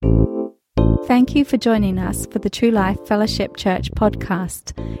Thank you for joining us for the True Life Fellowship Church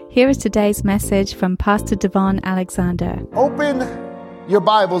podcast. Here is today's message from Pastor DaVon Alexander. Open your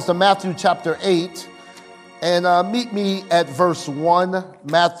Bibles to Matthew chapter 8 and meet me at verse 1.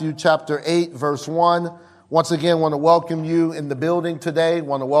 Matthew chapter 8, verse 1. Once again, want to welcome you in the building today.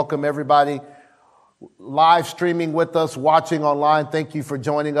 Want to welcome everybody live streaming with us, watching online. Thank you for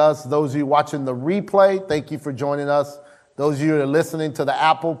joining us. Those of you watching the replay, thank you for joining us. Those of you that are listening to the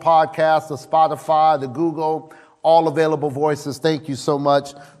Apple podcast, the Spotify, the Google, all available voices, thank you so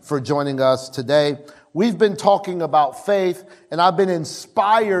much for joining us today. We've been talking about faith, and I've been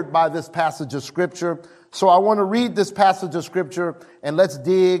inspired by this passage of Scripture. So I want to read this passage of Scripture, and let's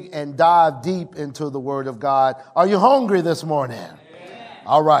dig and dive deep into the Word of God. Are you hungry this morning? Yeah.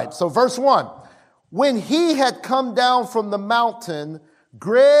 All right, so verse 1. When he had come down from the mountain,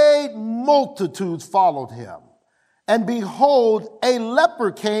 great multitudes followed him. And behold, a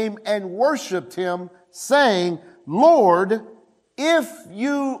leper came and worshiped him, saying, Lord, if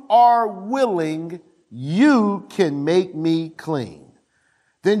you are willing, you can make me clean.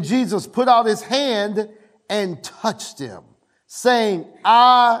 Then Jesus put out his hand and touched him, saying,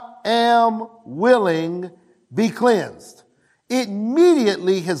 I am willing, be cleansed.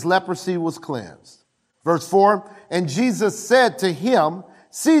 Immediately his leprosy was cleansed. Verse 4, and Jesus said to him,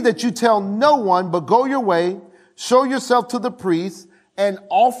 see that you tell no one, but go your way, show yourself to the priest, and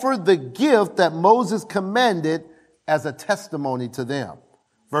offer the gift that Moses commanded as a testimony to them.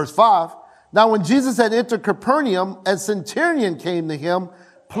 Verse 5, now when Jesus had entered Capernaum, a centurion came to him,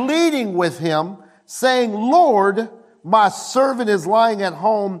 pleading with him, saying, Lord, my servant is lying at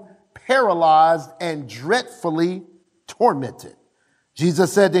home, paralyzed and dreadfully tormented.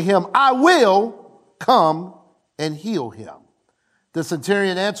 Jesus said to him, I will come and heal him. The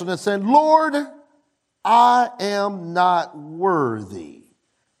centurion answered and said, Lord, I am not worthy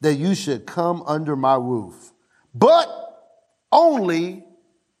that you should come under my roof, but only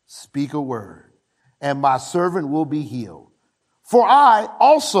speak a word, and my servant will be healed. For I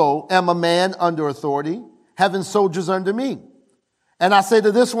also am a man under authority, having soldiers under me. And I say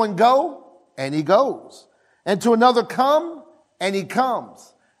to this one, go, and he goes. And to another, come, and he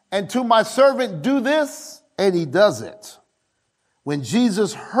comes. And to my servant, do this, and he does it. When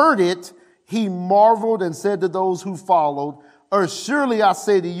Jesus heard it, he marveled and said to those who followed, surely I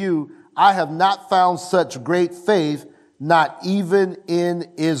say to you, I have not found such great faith, not even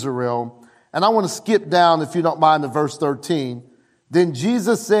in Israel. And I want to skip down, if you don't mind, to verse 13. Then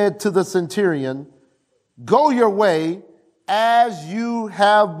Jesus said to the centurion, go your way as you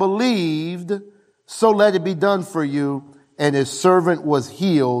have believed, so let it be done for you. And his servant was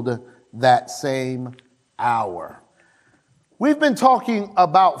healed that same hour. We've been talking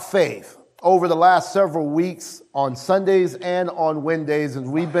about faith over the last several weeks on Sundays and on Wednesdays,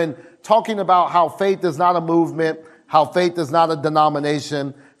 and we've been talking about how faith is not a movement, how faith is not a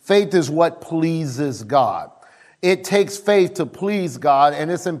denomination. Faith is what pleases God. It takes faith to please God,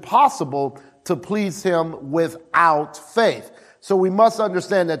 and it's impossible to please him without faith. So we must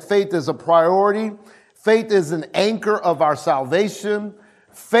understand that faith is a priority. Faith is an anchor of our salvation.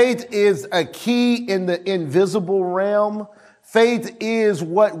 Faith is a key in the invisible realm. Faith is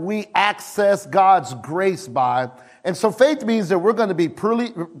what we access God's grace by. And so faith means that we're going to be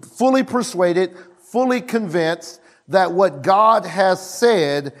fully persuaded, fully convinced that what God has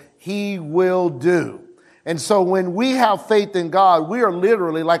said, he will do. And so when we have faith in God, we are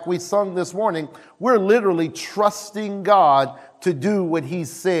literally, like we sung this morning, we're literally trusting God to do what he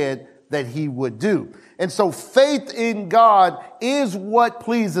said that he would do. And so faith in God is what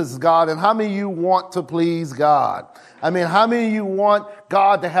pleases God. And how many of you want to please God? I mean, how many of you want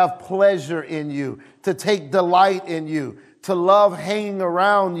God to have pleasure in you, to take delight in you, to love hanging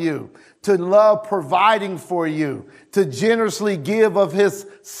around you, to love providing for you, to generously give of his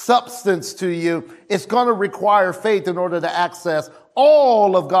substance to you? It's going to require faith in order to access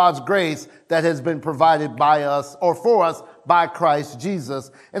all of God's grace that has been provided by us or for us by Christ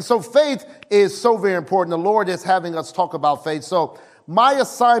Jesus. And so faith is so very important. The Lord is having us talk about faith. So my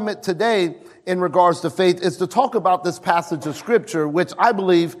assignment today in regards to faith is to talk about this passage of Scripture, which I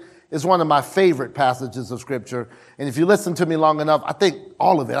believe is one of my favorite passages of Scripture. And if you listen to me long enough, I think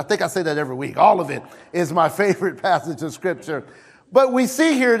all of it, I think I say that every week, all of it is my favorite passage of Scripture. But we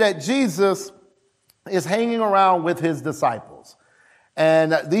see here that Jesus is hanging around with his disciples.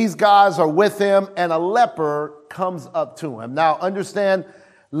 And these guys are with him, and a leper comes up to him. Now, understand,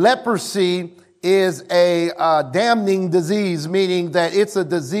 leprosy is a damning disease, meaning that it's a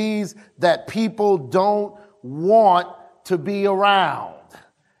disease that people don't want to be around.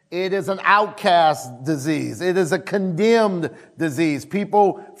 It is an outcast disease. It is a condemned disease.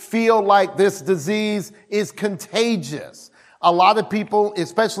 People feel like this disease is contagious. A lot of people,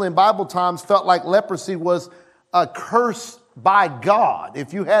 especially in Bible times, felt like leprosy was a curse by God.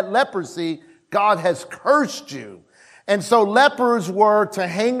 If you had leprosy, God has cursed you. And so lepers were to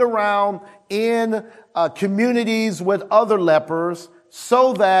hang around in communities with other lepers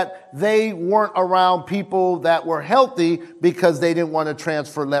so that they weren't around people that were healthy because they didn't want to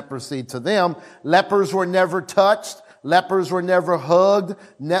transfer leprosy to them. Lepers were never touched. Lepers were never hugged.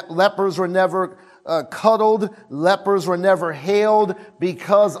 Lepers were never cuddled. Lepers were never held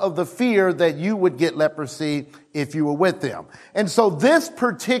because of the fear that you would get leprosy if you were with them. And so this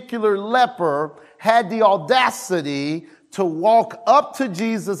particular leper had the audacity to walk up to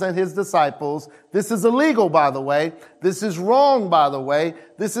Jesus and his disciples. This is illegal, by the way. This is wrong, by the way.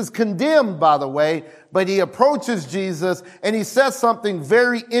 This is condemned, by the way. But he approaches Jesus and he says something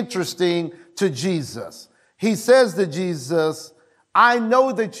very interesting to Jesus. He says to Jesus, I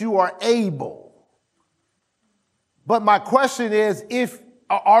know that you are able. But my question is,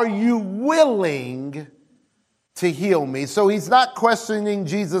 are you willing to heal me? So he's not questioning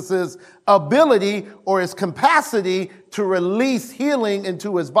Jesus's ability or his capacity to release healing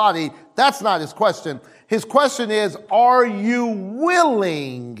into his body. That's not his question. His question is, are you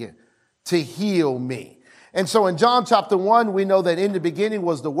willing to heal me? And so in John chapter 1, we know that in the beginning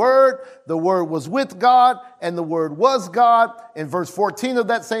was the Word was with God, and the Word was God. In verse 14 of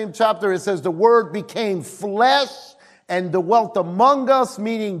that same chapter, it says the Word became flesh and dwelt among us,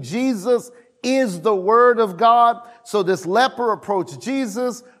 meaning Jesus is the Word of God. So this leper approached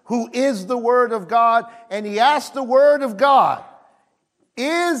Jesus, who is the Word of God, and he asked the Word of God,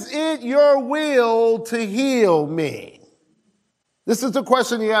 is it your will to heal me? This is the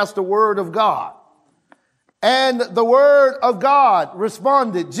question he asked the Word of God. And the Word of God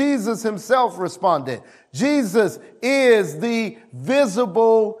responded. Jesus himself responded. Jesus is the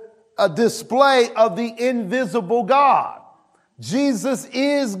visible display of the invisible God. Jesus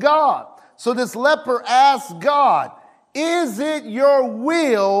is God. So this leper asked God, is it your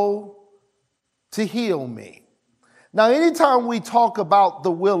will to heal me? Now, anytime we talk about the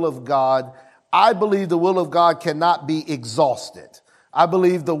will of God, I believe the will of God cannot be exhausted. I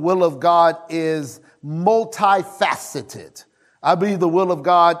believe the will of God is multifaceted. I believe the will of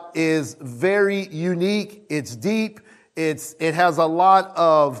God is very unique. It's deep. It has a lot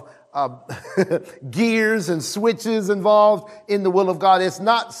of gears and switches involved in the will of God. It's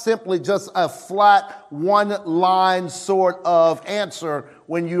not simply just a flat one line sort of answer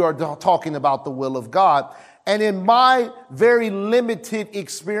when you are talking about the will of God. And in my very limited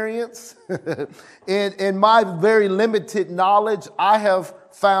experience, in my very limited knowledge, I have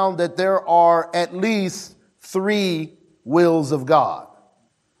found that there are at least 3 wills of God.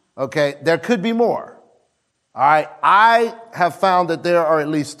 Okay, there could be more. All right, I have found that there are at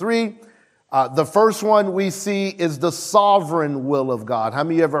least 3. The first one we see is the sovereign will of God. How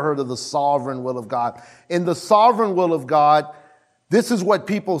many of you ever heard of the sovereign will of God? In the sovereign will of God, this is what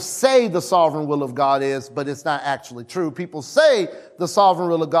people say the sovereign will of God is, but it's not actually true. People say the sovereign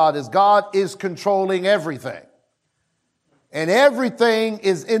will of God is controlling everything. And everything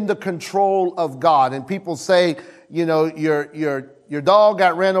is in the control of God. And people say, you know, your dog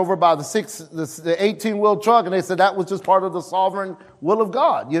got ran over by the 18-wheel truck, and they said that was just part of the sovereign will of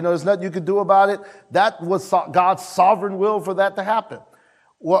God. You know, there's nothing you could do about it. That was God's sovereign will for that to happen.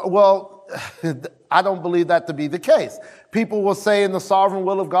 Well, I don't believe that to be the case. People will say in the sovereign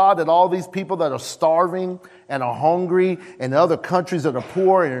will of God that all these people that are starving and are hungry and other countries that are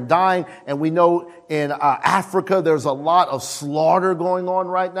poor and are dying, and we know in Africa there's a lot of slaughter going on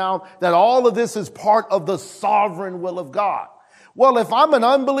right now, that all of this is part of the sovereign will of God. Well, if I'm an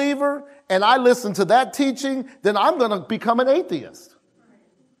unbeliever and I listen to that teaching, then I'm going to become an atheist.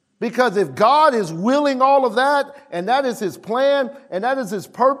 Because if God is willing all of that, and that is his plan, and that is his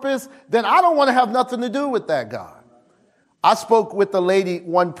purpose, then I don't want to have nothing to do with that God. I spoke with a lady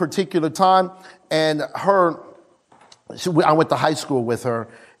one particular time, and I went to high school with her,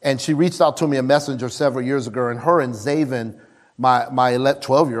 and she reached out to me a messenger several years ago, and her and Zaven, my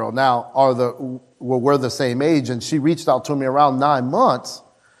 12-year-old now, were the same age, and she reached out to me around 9 months.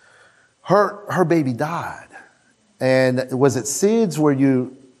 Her baby died. And was it SIDS where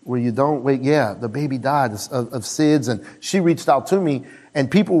you don't wait? Yeah, the baby died of SIDS, and she reached out to me,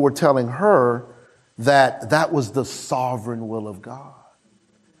 and people were telling her that was the sovereign will of God.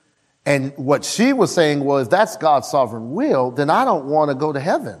 And what she was saying was, that's God's sovereign will, then I don't want to go to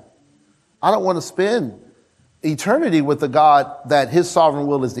heaven. I don't want to spend eternity with the God that his sovereign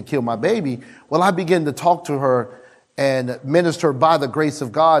will is to kill my baby. Well, I began to talk to her, and minister by the grace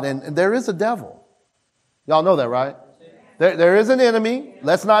of God. And there is a devil. Y'all know that, right? There is an enemy.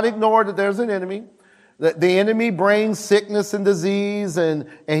 Let's not ignore that there's an enemy. The enemy brings sickness and disease, and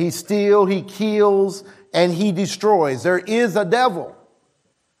he steals, he kills, and he destroys. There is a devil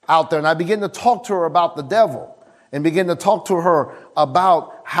out there. And I begin to talk to her about the devil and begin to talk to her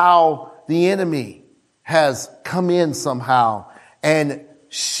about how the enemy has come in somehow. And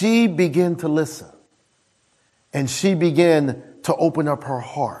she began to listen. And she began to open up her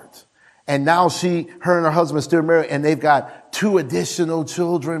heart. And now her and her husband still married, and they've got 2 additional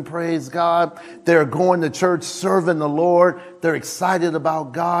children, praise God. They're going to church, serving the Lord. They're excited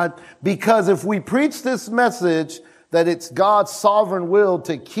about God. Because if we preach this message that it's God's sovereign will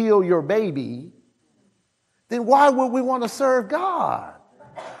to kill your baby, then why would we want to serve God?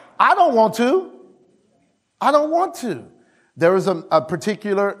 I don't want to. I don't want to. There was a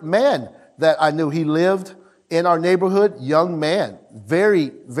particular man that I knew. He lived in our neighborhood, young man,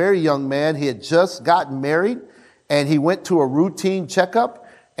 very, very young man. He had just gotten married, and he went to a routine checkup.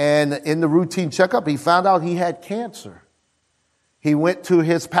 And in the routine checkup, he found out he had cancer. He went to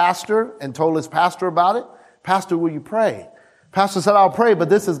his pastor and told his pastor about it. Pastor, will you pray? Pastor said, I'll pray, but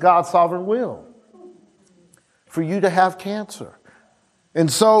this is God's sovereign will for you to have cancer. And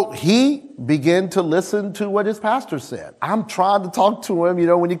so he began to listen to what his pastor said. I'm trying to talk to him,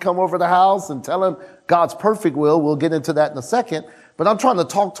 when you come over the house and tell him God's perfect will. We'll get into that in a second. But I'm trying to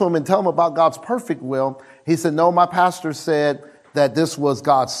talk to him and tell him about God's perfect will. He said, no, my pastor said that this was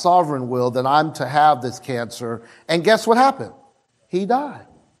God's sovereign will, that I'm to have this cancer. And guess what happened? He died.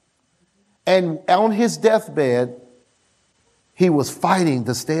 And on his deathbed, he was fighting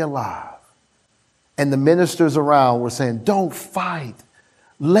to stay alive. And the ministers around were saying, don't fight.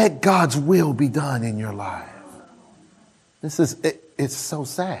 Let God's will be done in your life. It's so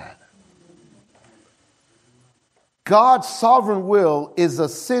sad. God's sovereign will is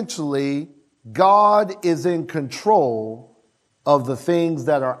essentially God is in control of the things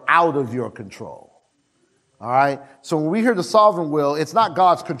that are out of your control. All right. So when we hear the sovereign will, it's not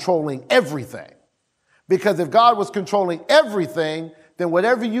God's controlling everything. Because if God was controlling everything, then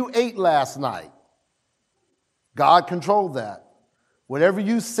whatever you ate last night, God controlled that. Whatever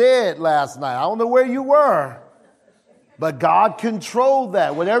you said last night, I don't know where you were, but God controlled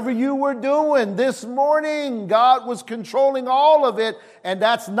that. Whatever you were doing this morning, God was controlling all of it, and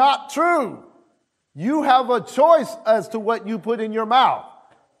that's not true. You have a choice as to what you put in your mouth.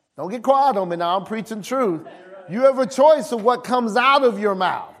 Don't get quiet on me now, I'm preaching truth. You have a choice of what comes out of your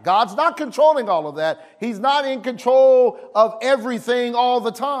mouth. God's not controlling all of that. He's not in control of everything all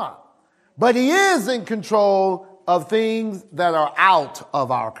the time, but he is in control of things that are out of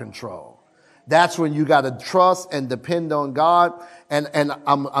our control. That's when you got to trust and depend on God. And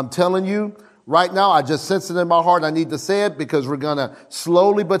I'm telling you right now, I just sense it in my heart. I need to say it because we're going to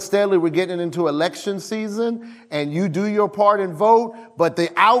slowly but steadily, we're getting into election season, and you do your part and vote, but the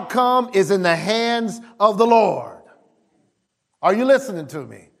outcome is in the hands of the Lord. Are you listening to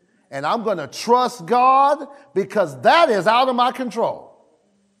me? And I'm going to trust God because that is out of my control.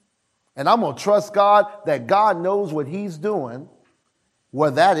 And I'm going to trust God that God knows what he's doing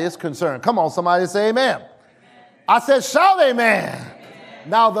where that is concerned. Come on, somebody say amen. Amen. I said, shout amen. Amen.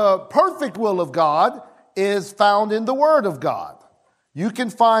 Now, the perfect will of God is found in the Word of God. You can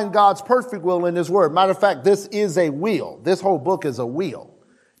find God's perfect will in his Word. Matter of fact, this is a wheel. This whole book is a wheel.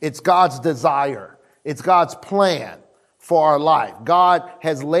 It's God's desire. It's God's plan for our life. God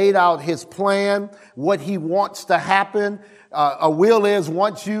has laid out his plan, what he wants to happen. A will is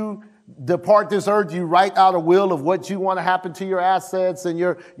once you depart this earth, you write out a will of what you want to happen to your assets and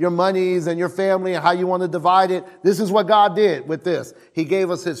your monies and your family and how you want to divide it. This is what God did with this. He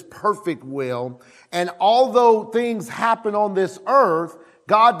gave us his perfect will. And although things happen on this earth,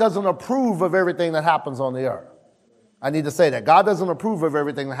 God doesn't approve of everything that happens on the earth. I need to say that. God doesn't approve of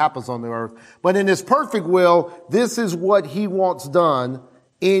everything that happens on the earth. But in his perfect will, this is what he wants done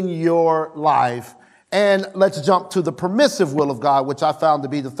in your life. And let's jump to the permissive will of God, which I found to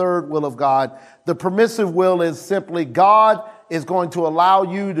be the third will of God. The permissive will is simply God is going to allow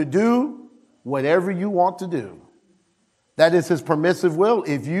you to do whatever you want to do. That is his permissive will.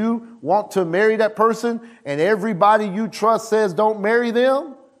 If you want to marry that person and everybody you trust says don't marry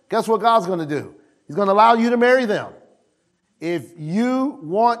them, guess what God's going to do? He's going to allow you to marry them. If you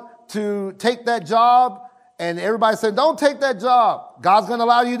want to take that job and everybody said, don't take that job, God's going to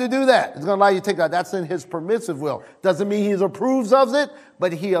allow you to do that. He's going to allow you to take that. That's in his permissive will. Doesn't mean he approves of it,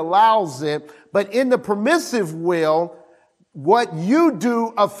 but he allows it. But in the permissive will, what you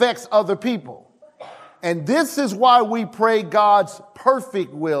do affects other people. And this is why we pray God's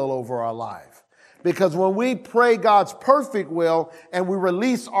perfect will over our life. Because when we pray God's perfect will and we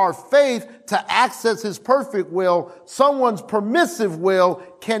release our faith to access his perfect will, someone's permissive will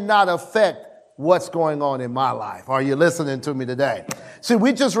cannot affect what's going on in my life. Are you listening to me today? See,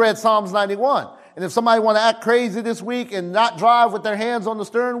 we just read Psalms 91. And if somebody want to act crazy this week and not drive with their hands on the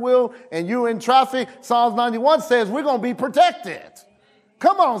steering wheel and you're in traffic, Psalms 91 says we're going to be protected.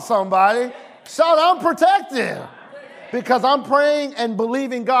 Come on, somebody. Shout, I'm protected. Because I'm praying and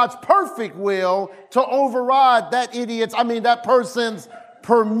believing God's perfect will to override that person's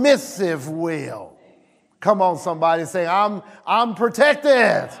permissive will. Come on, somebody, say, I'm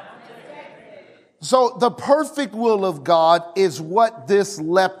protected. So the perfect will of God is what this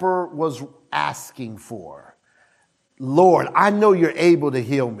leper was asking for. Lord, I know you're able to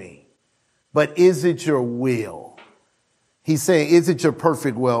heal me, but is it your will? He's saying, is it your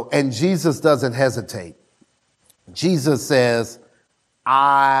perfect will? And Jesus doesn't hesitate. Jesus says,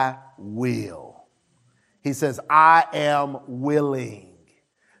 I will. He says, I am willing.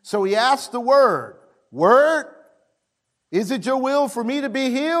 So he asked the word, is it your will for me to be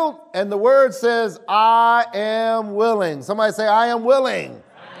healed? And the word says, I am willing. Somebody say, I am willing.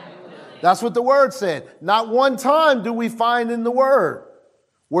 That's what the word said. Not one time do we find in the word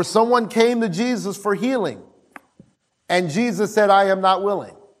where someone came to Jesus for healing and Jesus said, I am not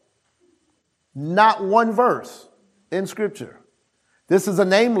willing. Not one verse in scripture. This is a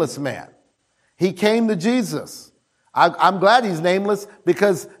nameless man. He came to Jesus. I'm glad he's nameless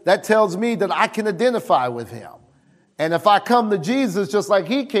because that tells me that I can identify with him. And if I come to Jesus just like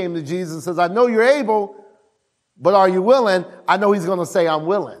he came to Jesus and says, I know you're able, but are you willing? I know he's going to say, I'm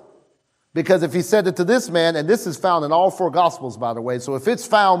willing. Because if he said it to this man, and this is found in all four gospels, by the way, so if it's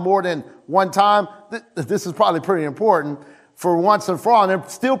found more than one time, this is probably pretty important for once and for all. And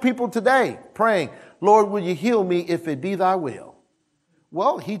there's still people today praying, Lord, will you heal me if it be thy will?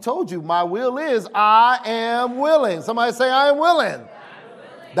 Well, he told you, my will is I am willing. Somebody say, I am willing.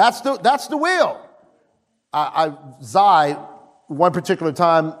 That's the will. Zai, one particular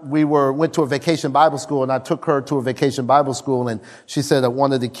time we went to a vacation Bible school and I took her to a vacation Bible school and she said that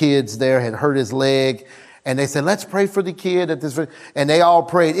one of the kids there had hurt his leg and they said, let's pray for the kid at this. And they all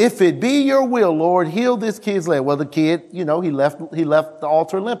prayed, if it be your will, Lord, heal this kid's leg. Well, the kid, he left the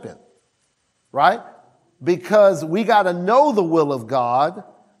altar limping, right? Because we got to know the will of God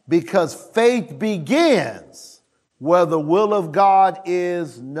because faith begins where the will of God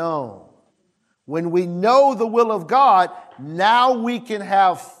is known. When we know the will of God, now we can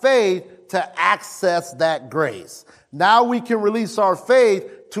have faith to access that grace. Now we can release our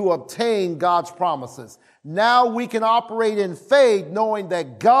faith to obtain God's promises. Now we can operate in faith knowing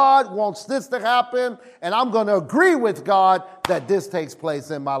that God wants this to happen and I'm going to agree with God that this takes place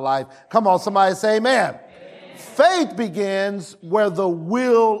in my life. Come on, somebody say amen. Faith begins where the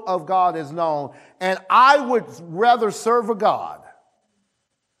will of God is known. And I would rather serve a God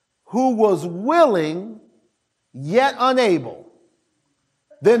who was willing yet unable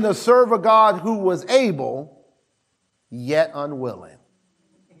than to serve a God who was able yet unwilling.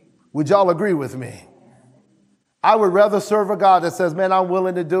 Would y'all agree with me? I would rather serve a God that says, man, I'm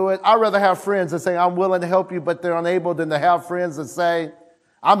willing to do it. I'd rather have friends that say, I'm willing to help you, but they're unable, than to have friends that say,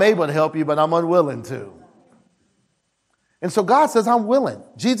 I'm able to help you, but I'm unwilling to. And so God says, I'm willing.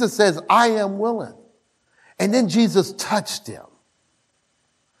 Jesus says, I am willing. And then Jesus touched him.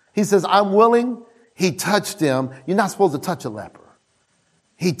 He says, I'm willing. He touched him. You're not supposed to touch a leper.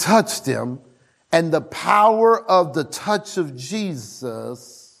 He touched him. And the power of the touch of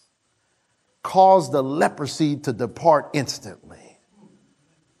Jesus caused the leprosy to depart instantly.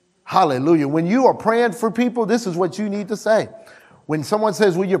 Hallelujah. When you are praying for people, this is what you need to say. When someone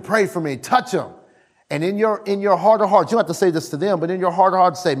says, will you pray for me? Touch them. And in your heart of hearts, you don't have to say this to them, but in your heart of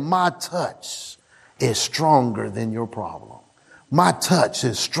hearts, say, my touch is stronger than your problem. My touch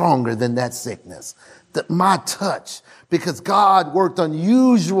is stronger than that sickness. My touch, because God worked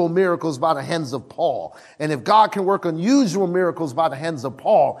unusual miracles by the hands of Paul. And if God can work unusual miracles by the hands of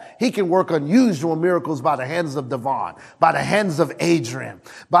Paul, he can work unusual miracles by the hands of DaVon, by the hands of Adrian,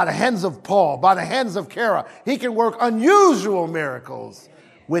 by the hands of Paul, by the hands of Kara. He can work unusual miracles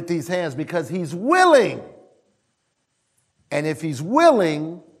with these hands because he's willing. And if he's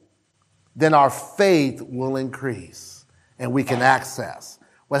willing, then our faith will increase and we can access.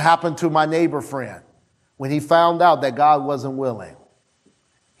 What happened to my neighbor friend? When he found out that God wasn't willing,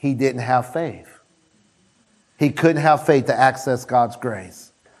 he didn't have faith. He couldn't have faith to access God's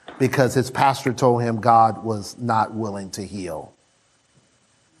grace because his pastor told him God was not willing to heal.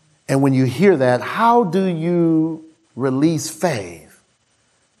 And when you hear that, how do you release faith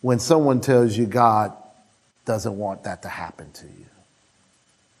when someone tells you God doesn't want that to happen to you?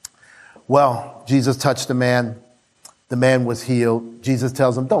 Well, Jesus touched the man. The man was healed. Jesus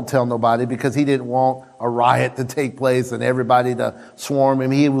tells him, don't tell nobody, because he didn't want a riot to take place and everybody to swarm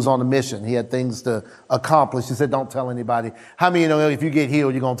him. He was on a mission. He had things to accomplish. He said, don't tell anybody. How many of you know if you get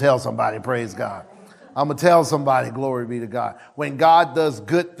healed, you're going to tell somebody? Praise God. I'm going to tell somebody, glory be to God. When God does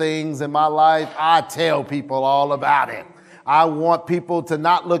good things in my life, I tell people all about it. I want people to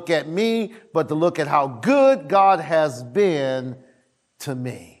not look at me, but to look at how good God has been to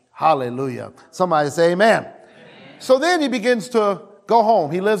me. Hallelujah. Somebody say amen. So then he begins to go home.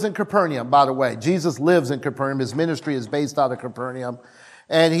 He lives in Capernaum, by the way. Jesus lives in Capernaum. His ministry is based out of Capernaum.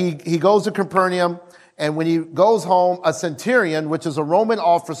 And he goes to Capernaum. And when he goes home, a centurion, which is a Roman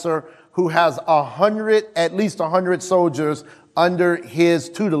officer who has at least 100 soldiers under his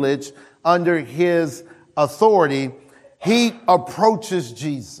tutelage, under his authority, he approaches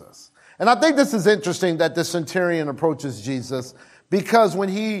Jesus. And I think this is interesting that the centurion approaches Jesus, because when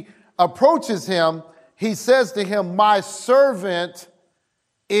he approaches him, he says to him, my servant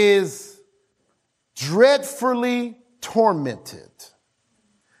is dreadfully tormented.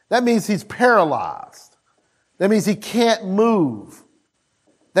 That means he's paralyzed. That means he can't move.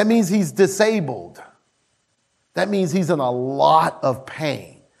 That means he's disabled. That means he's in a lot of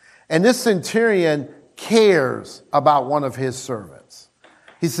pain. And this centurion cares about one of his servants.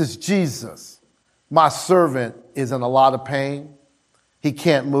 He says, Jesus, my servant is in a lot of pain. He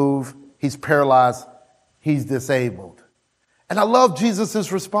can't move. He's paralyzed. He's disabled. And I love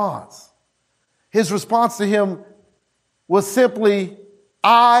Jesus' response. His response to him was simply,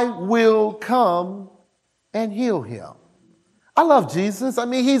 I will come and heal him. I love Jesus. I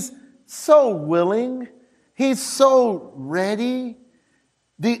mean, he's so willing. He's so ready.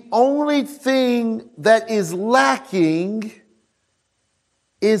 The only thing that is lacking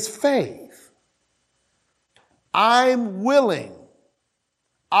is faith. I'm willing.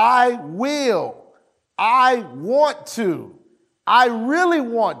 I will. I want to. I really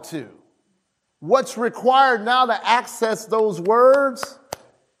want to. What's required now to access those words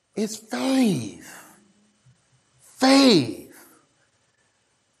is faith. Faith.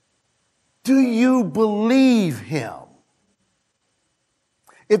 Do you believe him?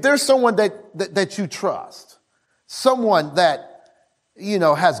 If there's someone that you trust, someone that,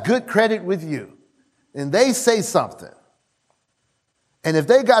 has good credit with you, and they say something, and if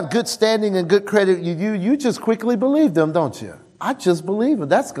they got good standing and good credit with you just quickly believe them, don't you? I just believe it.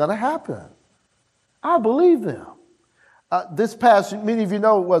 That's going to happen. I believe them. This past, many of you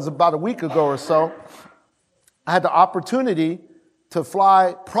know, it was about a week ago or so, I had the opportunity to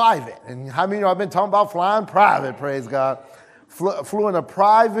fly private. And how many of you know I've been talking about flying private, praise God. Flew in a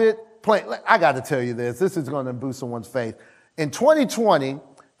private plane. I got to tell you this. This is going to boost someone's faith. In 2020,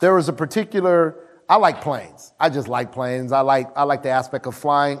 there was a particular, I like planes. I just like planes. I like the aspect of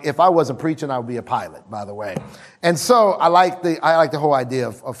flying. If I wasn't preaching, I would be a pilot, by the way. And so I like the whole idea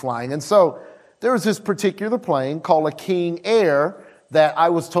of flying. And so there was this particular plane called a King Air that I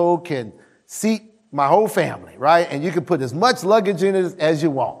was told can seat my whole family, right? And you can put as much luggage in it as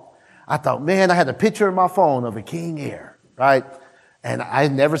you want. I thought, man, I had a picture in my phone of a King Air, right? And I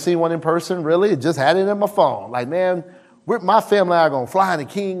had never seen one in person, really. Just had it in my phone. Like, man, my family are going to fly in a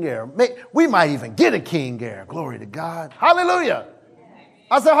King Air. We might even get a King Air. Glory to God. Hallelujah.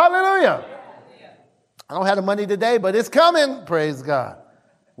 I said, hallelujah. I don't have the money today, but it's coming. Praise God.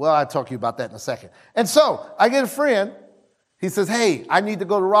 Well, I'll talk to you about that in a second. And so I get a friend. He says, hey, I need to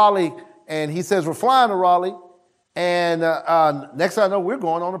go to Raleigh. And he says, we're flying to Raleigh. And next thing I know, we're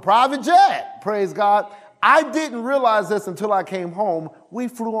going on a private jet. Praise God. I didn't realize this until I came home. We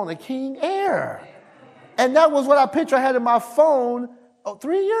flew on a King Air. And that was what I picture I had in my phone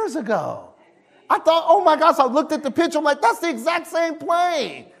 3 years ago. I thought, oh my gosh, I looked at the picture. I'm like, that's the exact same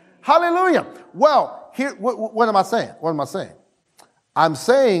plane. Hallelujah. Well, here, what am I saying? What am I saying? I'm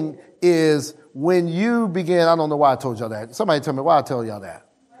saying is when you begin, I don't know why I told y'all that. Somebody tell me why I tell y'all that.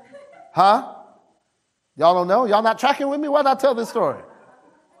 Huh? Y'all don't know? Y'all not tracking with me? Why did I tell this story?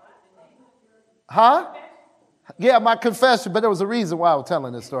 Huh? Yeah, my confession, but there was a reason why I was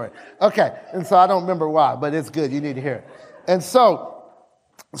telling this story. Okay, and so I don't remember why, but it's good. You need to hear it. And so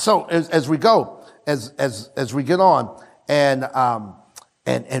as we go, as we get on,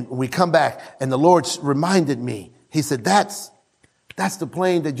 and we come back, and the Lord reminded me. He said, "That's the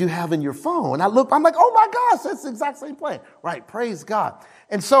plane that you have in your phone." And I'm like, "Oh my gosh, that's the exact same plane." Right? Praise God.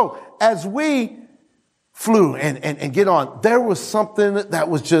 And so as we flew and get on, there was something that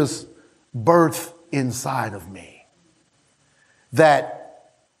was just birthed inside of me. That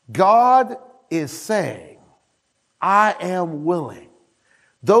God is saying, I am willing.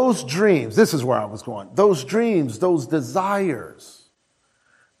 Those dreams, this is where I was going. Those dreams, those desires,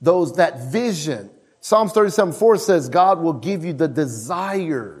 that vision. Psalms 37:4 says God will give you the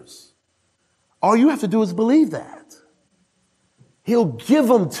desires. All you have to do is believe that. He'll give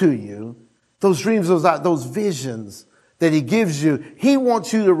them to you, those dreams, those visions that he gives you. He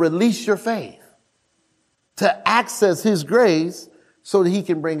wants you to release your faith, to access his grace so that he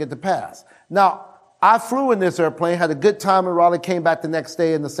can bring it to pass. Now, I flew in this airplane, had a good time in Raleigh, came back the next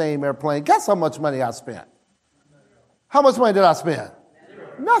day in the same airplane. Guess how much money I spent? How much money did I spend?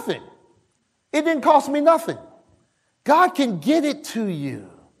 Nothing. It didn't cost me nothing. God can get it to you.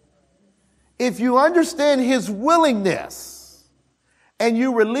 If you understand his willingness and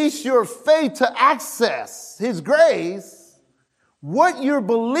you release your faith to access his grace, what you're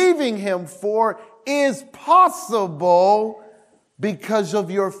believing him for is possible because of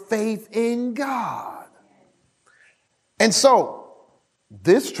your faith in God. And so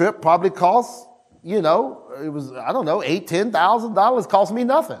this trip probably cost, it was, $8,000, $10,000, cost me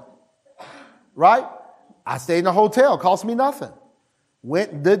nothing. Right? I stayed in a hotel, cost me nothing.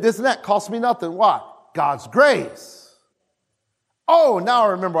 Went, did this and that, cost me nothing. Why? God's grace. Oh, now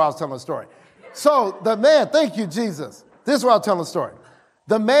I remember I was telling a story. So the man, thank you, Jesus. This is where I'll tell the story.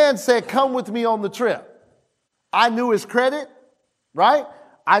 The man said, come with me on the trip. I knew his credit, right?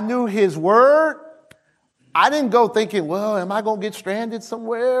 I knew his word. I didn't go thinking, well, am I going to get stranded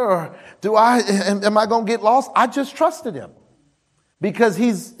somewhere? Or am I going to get lost? I just trusted him because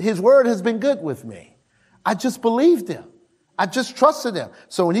his word has been good with me. I just believed him. I just trusted him.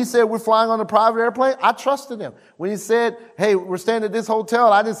 So when he said we're flying on a private airplane, I trusted him. When he said, hey, we're staying at this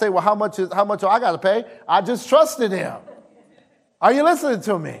hotel, I didn't say, well, how much do I got to pay? I just trusted him. Are you listening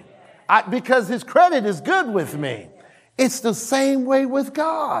to me? Because his credit is good with me. It's the same way with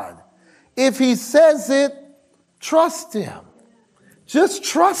God. If he says it, trust him. Just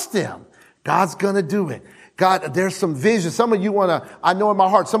trust him. God's going to do it. God, there's some vision. Some of you I know in my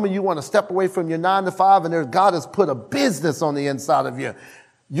heart, some of you want to step away from your 9 to 5 and God has put a business on the inside of you.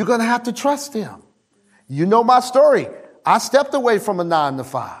 You're going to have to trust him. You know my story. I stepped away from a 9 to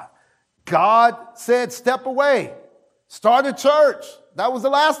 5. God said, step away. Start a church. That was the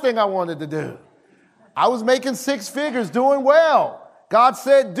last thing I wanted to do. I was making 6 figures, doing well. God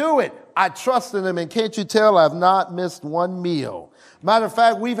said, do it. I trusted him. And can't you tell I've not missed one meal? Matter of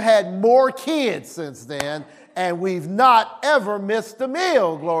fact, we've had more kids since then, and we've not ever missed a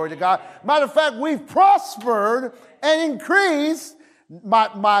meal, glory to God. Matter of fact, we've prospered and increased.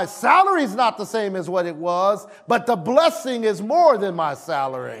 My salary is not the same as what it was, but the blessing is more than my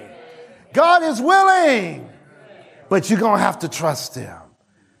salary. God is willing, but you're going to have to trust him.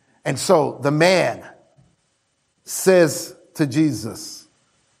 And so the man says to Jesus,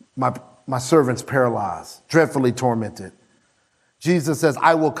 my servant's paralyzed, dreadfully tormented. Jesus says,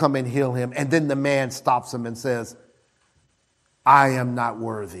 I will come and heal him. And then the man stops him and says, I am not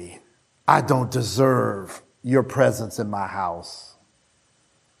worthy. I don't deserve your presence in my house.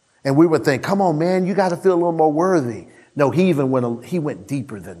 And we would think, come on, man, you got to feel a little more worthy. No, he went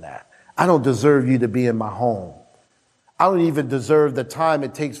deeper than that. I don't deserve you to be in my home. I don't even deserve the time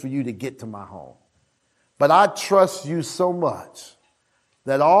it takes for you to get to my home. But I trust you so much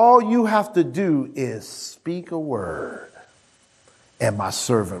that all you have to do is speak a word and my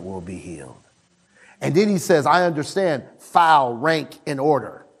servant will be healed. And then he says, I understand file, rank, and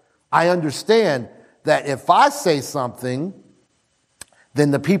order. I understand that if I say something, then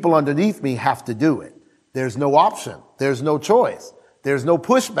the people underneath me have to do it. There's no option. There's no choice. There's no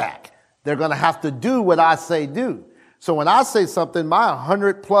pushback. They're going to have to do what I say do. So when I say something, my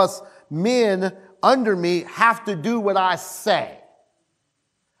 100 plus men under me have to do what I say.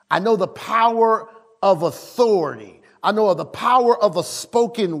 I know the power of authority. I know of the power of a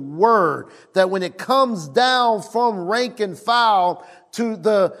spoken word, that when it comes down from rank and file to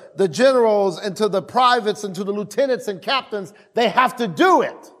the generals and to the privates and to the lieutenants and captains, they have to do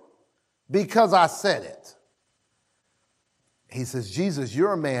it because I said it. He says, Jesus,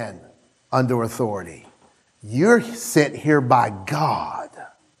 you're a man under authority. You're sent here by God.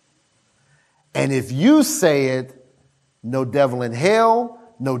 And if you say it, no devil in hell,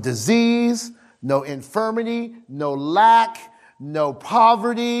 no disease, no infirmity, no lack, no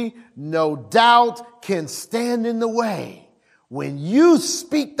poverty, no doubt can stand in the way. When you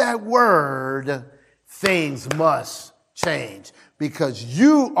speak that word, things must change because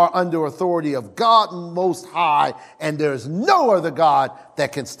you are under authority of God Most High, and there's no other God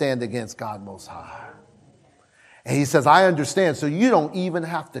that can stand against God Most High. And he says, I understand, so you don't even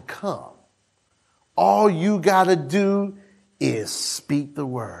have to come. All you got to do is speak the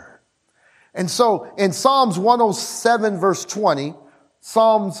word. And so in Psalms 107, verse 20,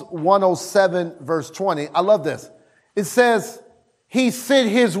 Psalms 107, verse 20, I love this. It says, he sent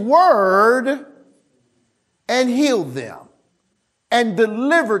his word and healed them and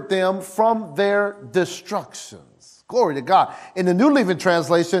delivered them from their destructions. Glory to God. In the New Living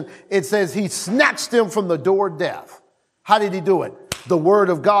Translation, it says he snatched them from the door of death. How did he do it? The word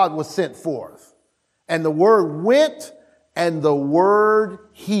of God was sent forth. And the word went and the word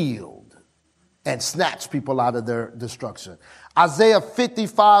healed and snatched people out of their destruction. Isaiah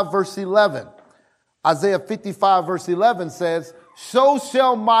 55 verse 11. Isaiah 55 verse 11 says, so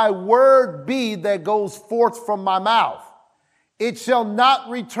shall my word be that goes forth from my mouth. It shall not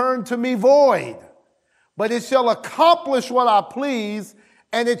return to me void, but it shall accomplish what I please,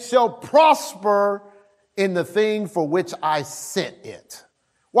 and it shall prosper in the thing for which I sent it.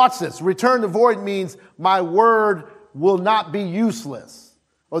 Watch this. Return to void means my word will not be useless.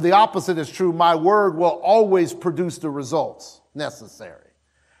 Or the opposite is true. My word will always produce the results necessary.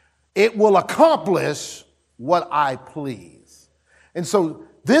 It will accomplish what I please. And so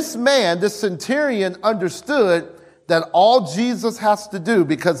this man, this centurion, understood that all Jesus has to do,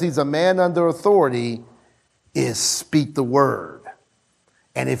 because he's a man under authority, is speak the word.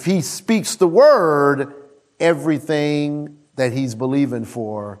 And if he speaks the word, everything that he's believing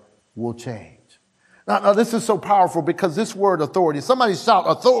for will change. Now this is so powerful, because this word authority, somebody shout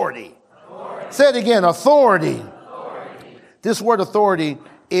authority. Authority. Say it again, authority. Authority. This word authority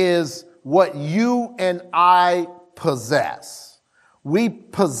is what you and I possess. We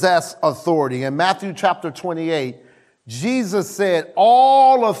possess authority. In Matthew chapter 28, Jesus said,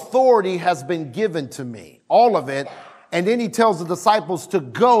 all authority has been given to me, all of it. And then he tells the disciples to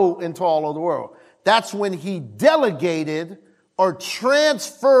go into all of the world. That's when he delegated or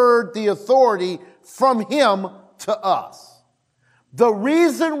transferred the authority from him to us. The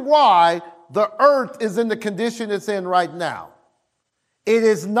reason why the earth is in the condition it's in right now, it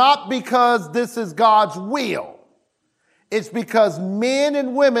is not because this is God's will. It's because men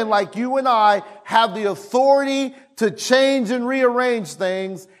and women like you and I have the authority to change and rearrange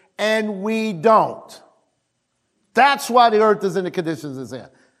things, and we don't. That's why the earth is in the conditions it's in.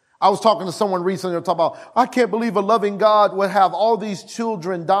 I was talking to someone recently, talking about, I can't believe a loving God would have all these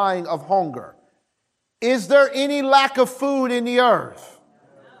children dying of hunger. Is there any lack of food in the earth?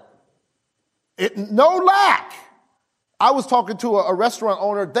 No lack. I was talking to a restaurant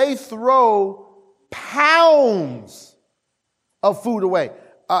owner. They throw pounds of food away.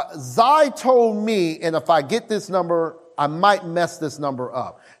 Zai told me, and if I get this number, I might mess this number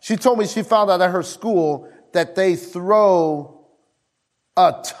up. She told me she found out at her school that they throw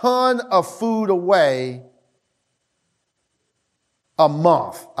a ton of food away a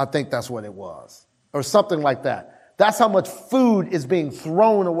month. I think that's what it was, or something like that. That's how much food is being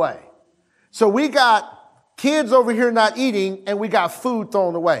thrown away. So we got kids over here not eating, and we got food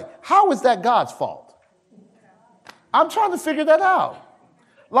thrown away. How is that God's fault? I'm trying to figure that out.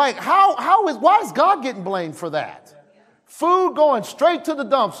 Like, why is God getting blamed for that? Food going straight to the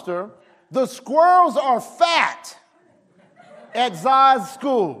dumpster. The squirrels are fat at Zai's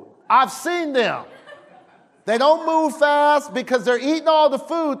school. I've seen them. They don't move fast because they're eating all the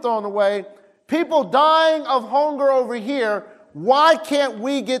food thrown away. People dying of hunger over here. Why can't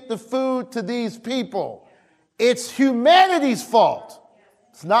we get the food to these people? It's humanity's fault.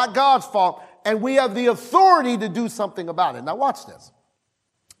 It's not God's fault. And we have the authority to do something about it. Now watch this.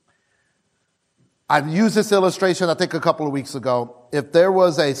 I've used this illustration, I think, a couple of weeks ago. If there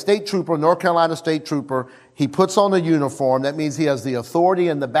was a state trooper, North Carolina state trooper, he puts on a uniform. That means he has the authority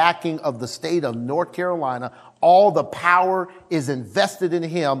and the backing of the state of North Carolina. All the power is invested in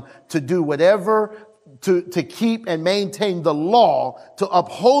him to do whatever, to keep and maintain the law, to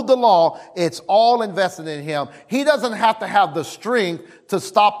uphold the law. It's all invested in him. He doesn't have to have the strength to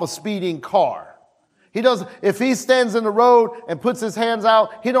stop a speeding car. He doesn't, if he stands in the road and puts his hands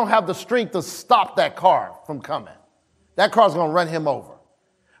out, he don't have the strength to stop that car from coming. That car's going to run him over.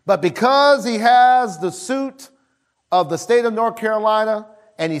 But because he has the suit of the state of North Carolina,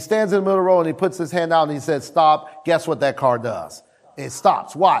 and he stands in the middle of the road and he puts his hand out and he says, stop, guess what that car does? It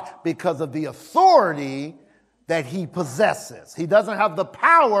stops. Why? Because of the authority that he possesses. He doesn't have the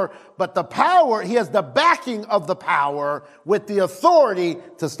power, but the power, he has the backing of the power with the authority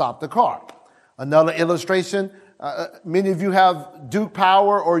to stop the car. Another illustration, many of you have Duke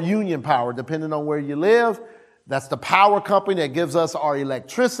Power or Union Power, depending on where you live. That's the power company that gives us our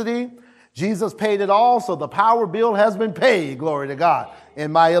electricity. Jesus paid it all, so the power bill has been paid, glory to God,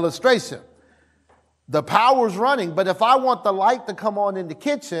 in my illustration. The power's running, but if I want the light to come on in the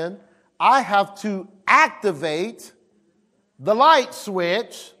kitchen, I have to activate the light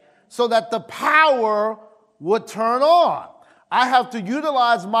switch so that the power would turn on. I have to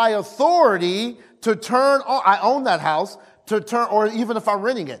utilize my authority to turn on. I own that house, to turn, or even if I'm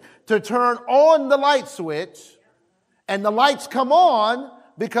renting it, to turn on the light switch, and the lights come on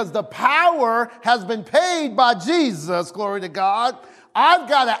because the power has been paid by Jesus, glory to God. I've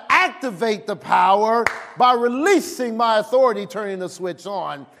got to activate the power by releasing my authority, turning the switch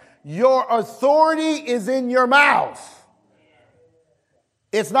on. Your authority is in your mouth.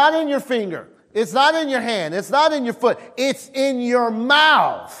 It's not in your finger. It's not in your hand. It's not in your foot. It's in your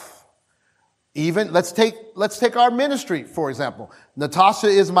mouth. Even let's take our ministry, for example. Natasha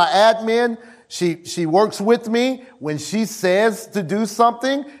is my admin. She works with me. When she says to do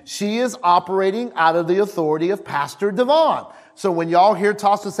something, she is operating out of the authority of Pastor DaVon. So when y'all hear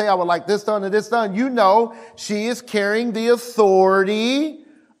Tasha say, I would like this done and this done, you know she is carrying the authority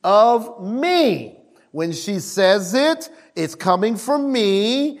of me. When she says it, it's coming from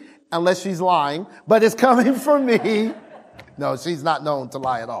me, unless she's lying, but it's coming from me. No, she's not known to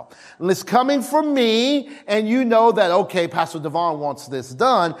lie at all. It's coming from me, and you know that, okay, Pastor DaVon wants this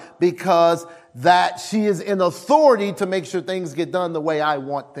done because that she is in authority to make sure things get done the way I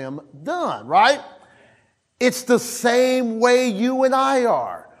want them done, right? It's the same way you and I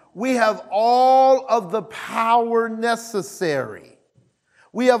are. We have all of the power necessary.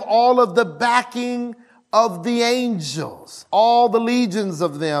 We have all of the backing of the angels, all the legions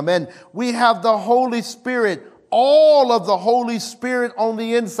of them, and we have the Holy Spirit, all of the Holy Spirit on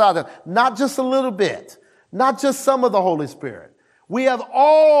the inside of, not just a little bit, not just some of the Holy Spirit. We have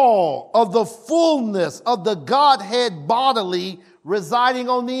all of the fullness of the Godhead bodily residing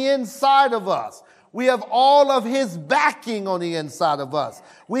on the inside of us. We have all of his backing on the inside of us.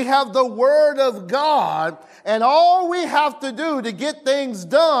 We have the Word of God, and all we have to do to get things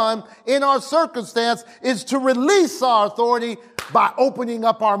done in our circumstance is to release our authority by opening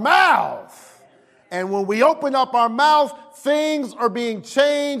up our mouth. And when we open up our mouth, things are being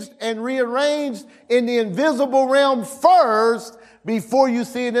changed and rearranged in the invisible realm first before you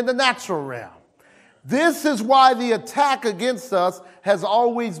see it in the natural realm. This is why the attack against us has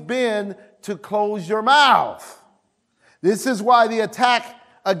always been to close your mouth. This is why the attack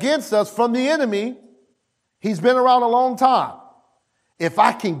against us from the enemy, he's been around a long time. If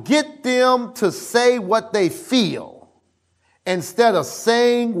I can get them to say what they feel instead of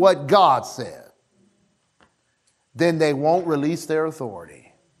saying what God said, then they won't release their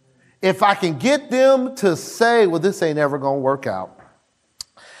authority. If I can get them to say, well, this ain't ever going to work out.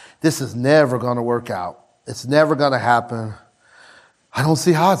 This is never going to work out. It's never going to happen. I don't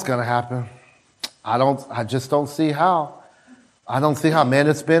see how it's going to happen. I just don't see how. I don't see how. Man,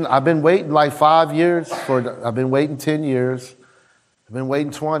 I've been waiting like 5 years I've been waiting 10 years. I've been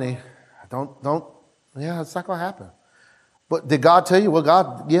waiting 20. It's not going to happen. But did God tell you? Well,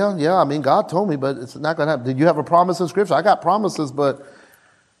 God told me, but it's not going to happen. Did you have a promise in Scripture? I got promises, but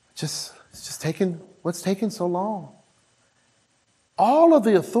it's just what's taking so long? All of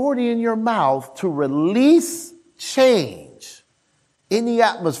the authority in your mouth to release change in the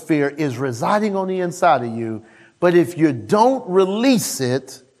atmosphere is residing on the inside of you. But if you don't release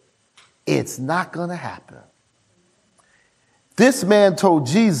it, it's not going to happen. This man told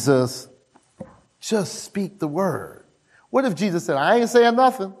Jesus, just speak the word. What if Jesus said, I ain't saying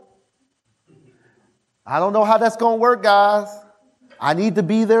nothing? I don't know how that's going to work, guys. I need to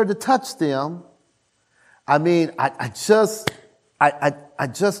be there to touch them. I mean, I just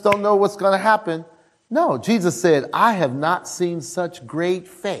don't know what's going to happen. No, Jesus said, I have not seen such great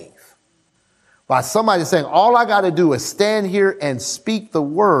faith. By somebody saying, all I got to do is stand here and speak the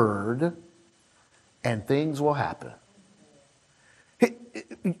word and things will happen.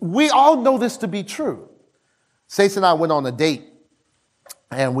 We all know this to be true. Stacey and I went on a date,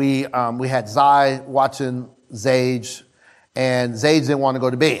 and we had Zai watching Zage, and Zage didn't want to go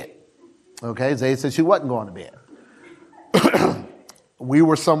to bed. Okay, Zage said she wasn't going to bed. We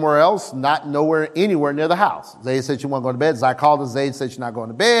were somewhere else, anywhere near the house. Zage said she wasn't going to bed. Zai called us. Zage said she's not going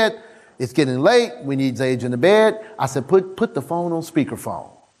to bed. It's getting late. We need Zage in the bed. I said, put the phone on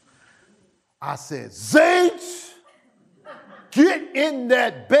speakerphone. I said, Zage, get in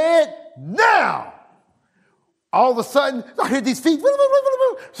that bed now. All of a sudden, I hear these feet.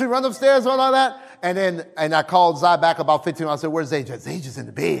 She runs upstairs and all that. And I called Zai back about 15 minutes. I said, where's Zage? Zage is in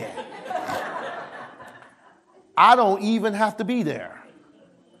the bed. I don't even have to be there.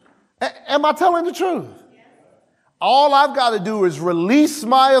 Am I telling the truth? All I've got to do is release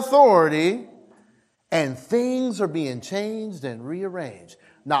my authority, and things are being changed and rearranged.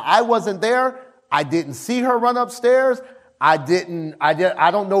 Now, I wasn't there. I didn't see her run upstairs. I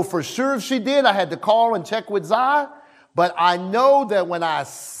don't know for sure if she did. I had to call and check with Zai. But I know that when I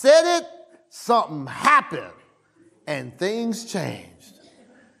said it, something happened and things changed.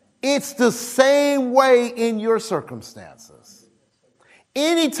 It's the same way in your circumstances.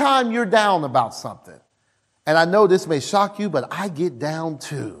 Anytime you're down about something, and I know this may shock you, but I get down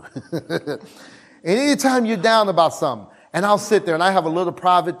too. And anytime you're down about something, and I'll sit there and I have a little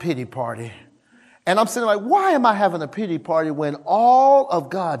private pity party. And I'm sitting like, why am I having a pity party when all of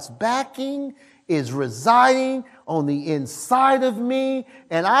God's backing is residing on the inside of me?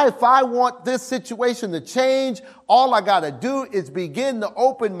 And if I want this situation to change, all I got to do is begin to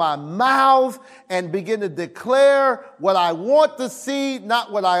open my mouth and begin to declare what I want to see,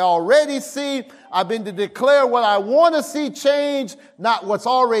 not what I already see. I begin to declare what I want to see change, not what's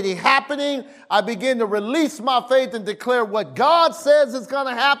already happening. I begin to release my faith and declare what God says is going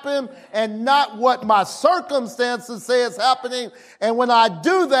to happen and not what my circumstances say is happening. And when I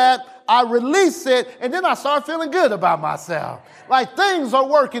do that, I release it, and then I start feeling good about myself. Like things are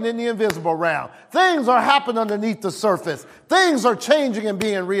working in the invisible realm. Things are happening underneath the surface. Things are changing and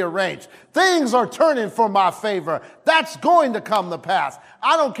being rearranged. Things are turning for my favor. That's going to come to pass.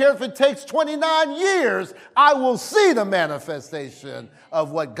 I don't care if it takes 29 years. I will see the manifestation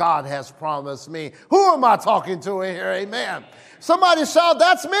of what God has promised me. Who am I talking to in here? Amen. Somebody shout,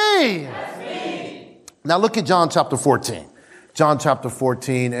 that's me. That's me. Now look at John chapter 14. John chapter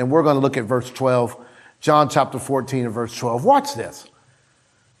 14, and we're going to look at verse 12. John chapter 14 and verse 12. Watch this.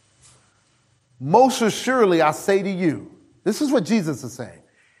 Most assuredly, I say to you, this is what Jesus is saying.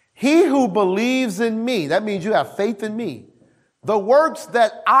 He who believes in me, that means you have faith in me, the works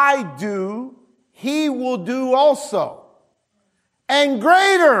that I do, he will do also. And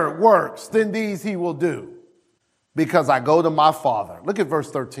greater works than these he will do, because I go to my Father. Look at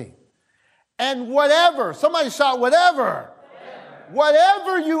verse 13. And whatever, somebody shout, whatever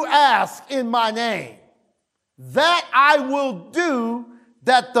you ask in my name, that I will do,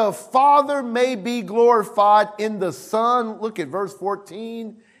 that the Father may be glorified in the Son. Look at verse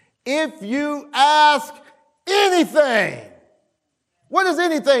 14. If you ask anything, what does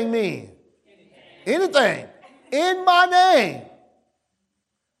anything mean? Anything. In my name,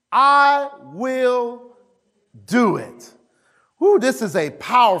 I will do it. Ooh, this is a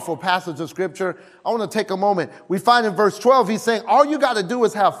powerful passage of scripture. I want to take a moment. We find in verse 12, he's saying, all you got to do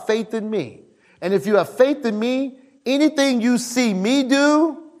is have faith in me. And if you have faith in me, anything you see me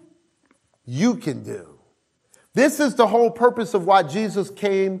do, you can do. This is the whole purpose of why Jesus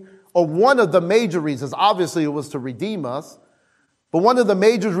came, or one of the major reasons. Obviously, it was to redeem us. But one of the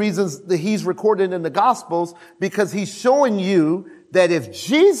major reasons that he's recorded in the Gospels, because he's showing you that if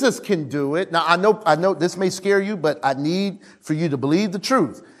Jesus can do it, now I know this may scare you, but I need for you to believe the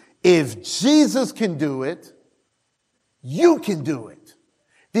truth. If Jesus can do it, you can do it.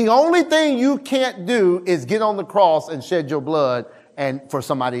 The only thing you can't do is get on the cross and shed your blood and for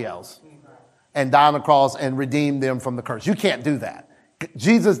somebody else and die on the cross and redeem them from the curse. You can't do that.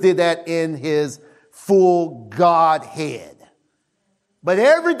 Jesus did that in his full Godhead. But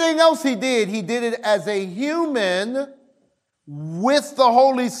everything else he did it as a human with the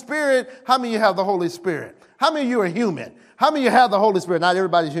Holy Spirit. How many of you have the Holy Spirit? How many of you are human? How many of you have the Holy Spirit? Not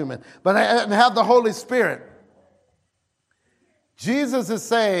everybody's human, but have the Holy Spirit. Jesus is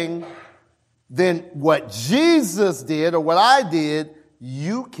saying, then what Jesus did or what I did,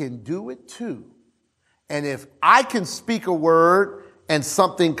 you can do it too. And if I can speak a word and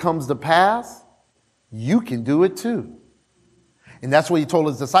something comes to pass, you can do it too. And that's what he told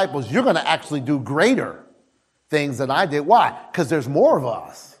his disciples. You're going to actually do greater things than I did. Why? Because there's more of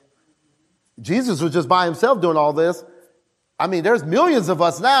us. Jesus was just by himself doing all this. I mean, there's millions of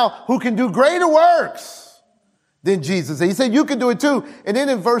us now who can do greater works than Jesus. And he said, you can do it too. And then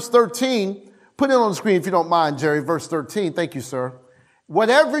in verse 13, put it on the screen if you don't mind, Jerry. Verse 13. Thank you, sir.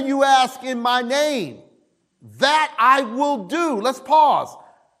 Whatever you ask in my name, that I will do. Let's pause.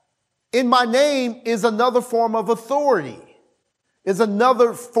 In my name is another form of authority. Is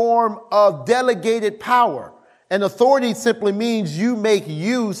another form of delegated power. And authority simply means you make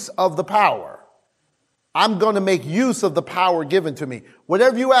use of the power. I'm going to make use of the power given to me.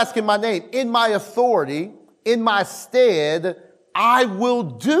 Whatever you ask in my name, in my authority, in my stead, I will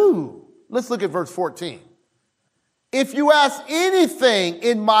do. Let's look at verse 14. If you ask anything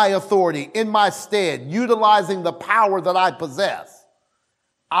in my authority, in my stead, utilizing the power that I possess,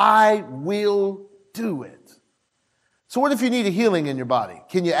 I will do it. So what if you need a healing in your body?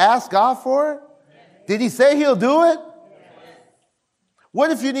 Can you ask God for it? Did he say he'll do it? What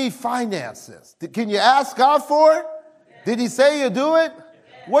if you need finances? Can you ask God for it? Did he say he'll do it?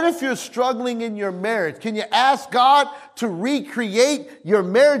 What if you're struggling in your marriage? Can you ask God to recreate your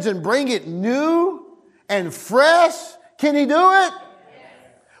marriage and bring it new and fresh? Can he do it?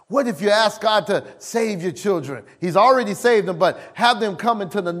 What if you ask God to save your children? He's already saved them, but have them come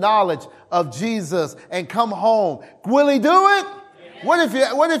into the knowledge of Jesus and come home. Will he do it? What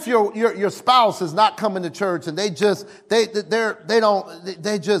if your spouse is not coming to church and they just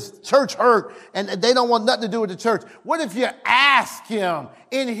church hurt and they don't want nothing to do with the church? What if you ask him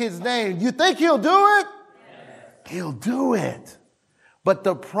in his name? You think he'll do it? Yes. He'll do it. But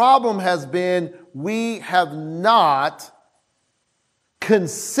the problem has been we have not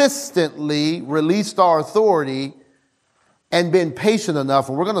consistently released our authority and been patient enough.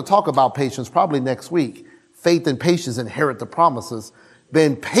 And we're going to talk about patience probably next week. Faith and patience inherit the promises.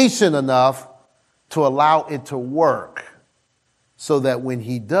 Been patient enough to allow it to work so that when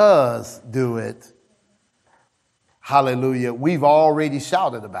he does do it, hallelujah, we've already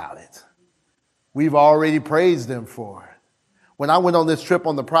shouted about it. We've already praised him for it. When I went on this trip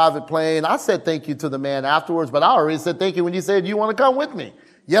on the private plane, I said thank you to the man afterwards, but I already said thank you when you said, you want to come with me?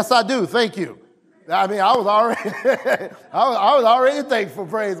 Yes, I do. Thank you. I mean, I was already thankful,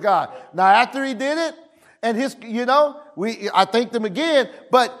 praise God. Now, after he did it, and I thanked him again,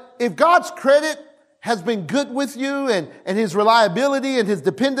 but if God's credit has been good with you and his reliability and his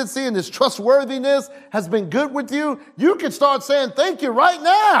dependency and his trustworthiness has been good with you, you can start saying thank you right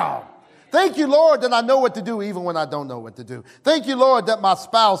now. Thank you, Lord, that I know what to do even when I don't know what to do. Thank you, Lord, that my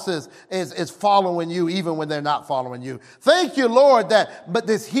spouse is following you even when they're not following you. Thank you, Lord, but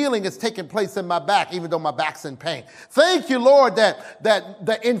this healing is taking place in my back even though my back's in pain. Thank you, Lord, that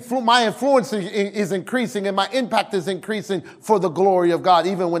my influence is increasing and my impact is increasing for the glory of God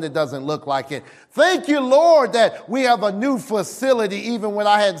even when it doesn't look like it. Thank you, Lord, that we have a new facility even when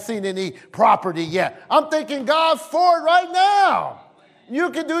I hadn't seen any property yet. I'm thanking God for it right now.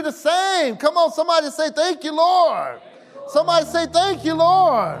 You can do the same. Come on, somebody say, thank you, Lord. Somebody say, thank you,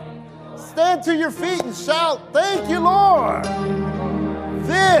 Lord. Stand to your feet and shout, thank you, Lord.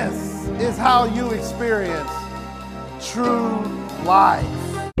 This is how you experience true life.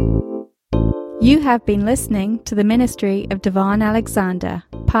 You have been listening to the ministry of DaVon Alexander,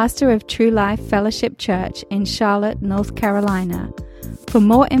 pastor of True Life Fellowship Church in Charlotte, North Carolina. For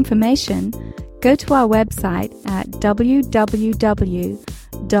more information, go to our website at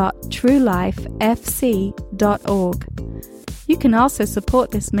www.truelifefc.org. You can also support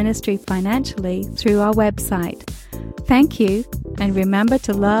this ministry financially through our website. Thank you, and remember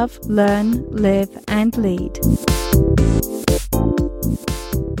to love, learn, live, and lead.